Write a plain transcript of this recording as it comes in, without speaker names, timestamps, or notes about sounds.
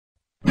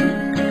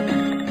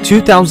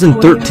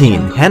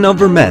2013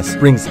 Hannover Messe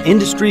brings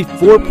Industry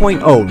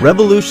 4.0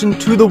 revolution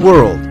to the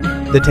world.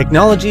 The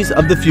technologies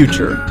of the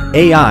future,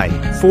 AI,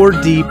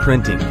 4D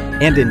printing,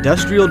 and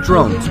industrial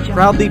drones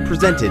proudly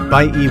presented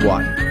by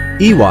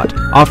Ewatt. Ewatt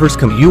offers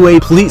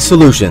UAV fleet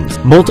solutions,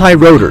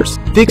 multi-rotors,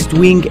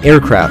 fixed-wing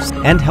aircrafts,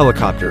 and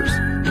helicopters,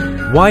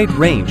 wide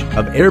range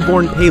of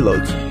airborne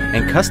payloads,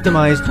 and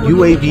customized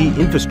UAV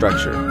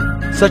infrastructure,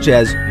 such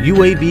as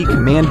UAV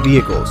command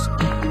vehicles,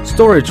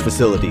 storage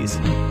facilities,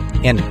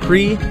 and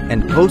pre-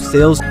 and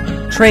post-sales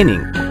training,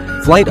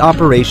 flight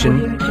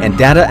operation, and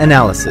data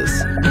analysis.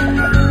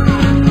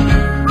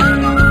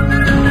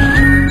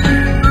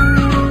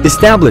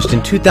 Established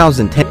in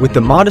 2010 with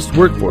the modest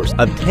workforce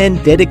of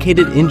 10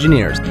 dedicated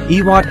engineers,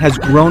 Ewatt has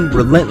grown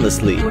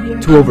relentlessly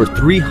to over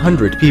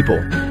 300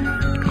 people.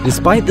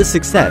 Despite the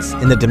success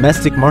in the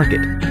domestic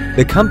market,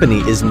 the company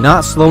is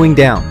not slowing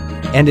down,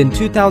 and in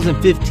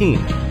 2015,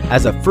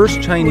 as a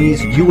first Chinese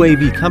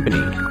UAV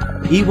company,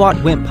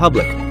 Ewatt went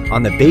public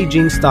on the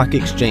Beijing Stock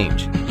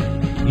Exchange.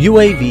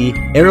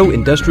 UAV Aero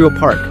Industrial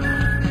Park,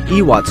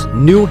 Ewatt's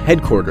new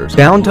headquarters,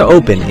 bound to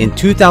open in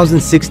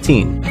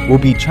 2016, will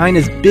be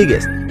China's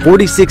biggest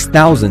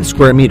 46,000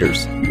 square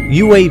meters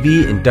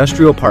UAV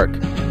industrial park,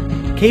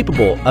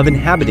 capable of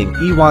inhabiting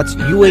Ewatt's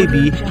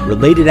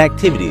UAV-related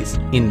activities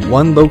in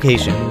one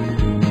location.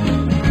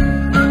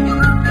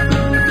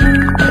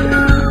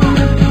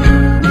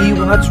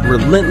 Ewatt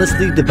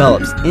relentlessly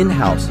develops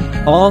in-house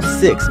all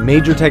 6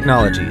 major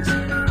technologies: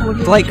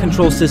 flight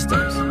control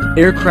systems,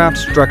 aircraft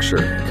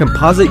structure,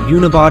 composite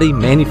unibody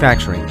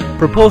manufacturing,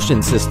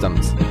 propulsion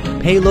systems,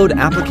 payload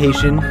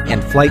application,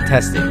 and flight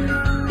testing.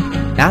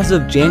 As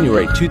of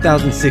January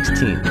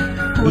 2016,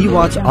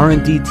 Ewatt's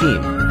R&D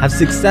team have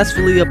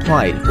successfully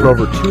applied for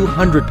over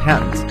 200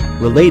 patents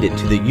related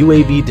to the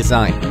UAV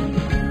design.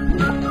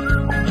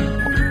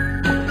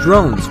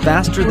 Drones,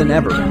 faster than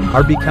ever,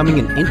 are becoming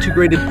an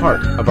integrated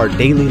part of our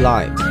daily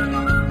lives.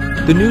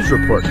 The news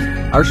reports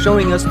are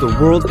showing us the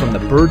world from the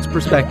bird's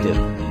perspective,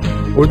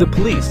 or the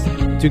police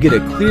to get a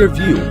clear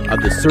view of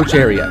the search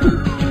area,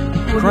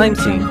 crime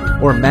scene,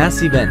 or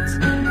mass events.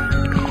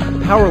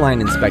 Power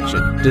line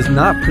inspection does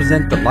not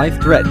present the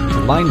life threat to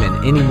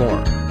linemen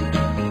anymore.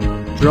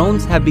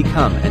 Drones have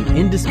become an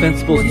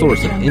indispensable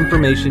source of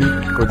information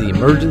for the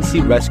emergency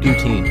rescue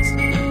teams.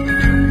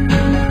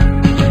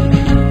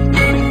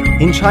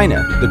 In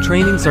China, the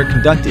trainings are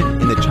conducted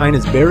in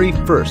China's very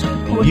first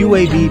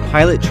UAV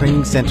pilot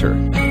training center,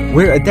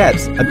 where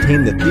adepts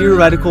obtain the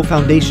theoretical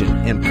foundation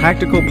and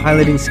practical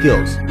piloting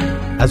skills,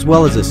 as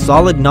well as a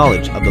solid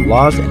knowledge of the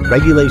laws and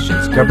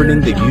regulations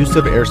governing the use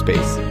of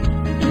airspace.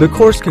 The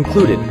course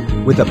concluded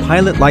with a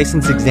pilot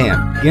license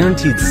exam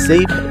guaranteed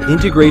safe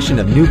integration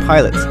of new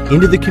pilots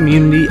into the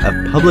community of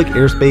public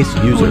airspace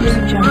users.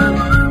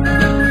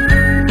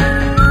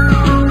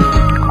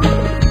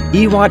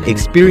 Ewatt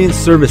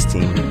Experienced Service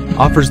Team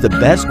offers the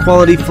best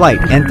quality flight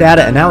and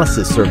data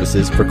analysis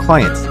services for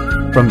clients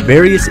from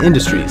various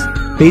industries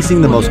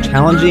facing the most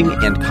challenging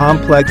and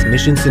complex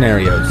mission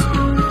scenarios.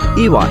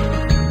 Ewatt,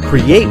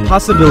 create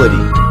possibility.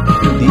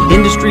 The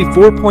Industry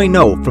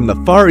 4.0 from the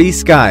Far East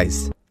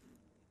skies.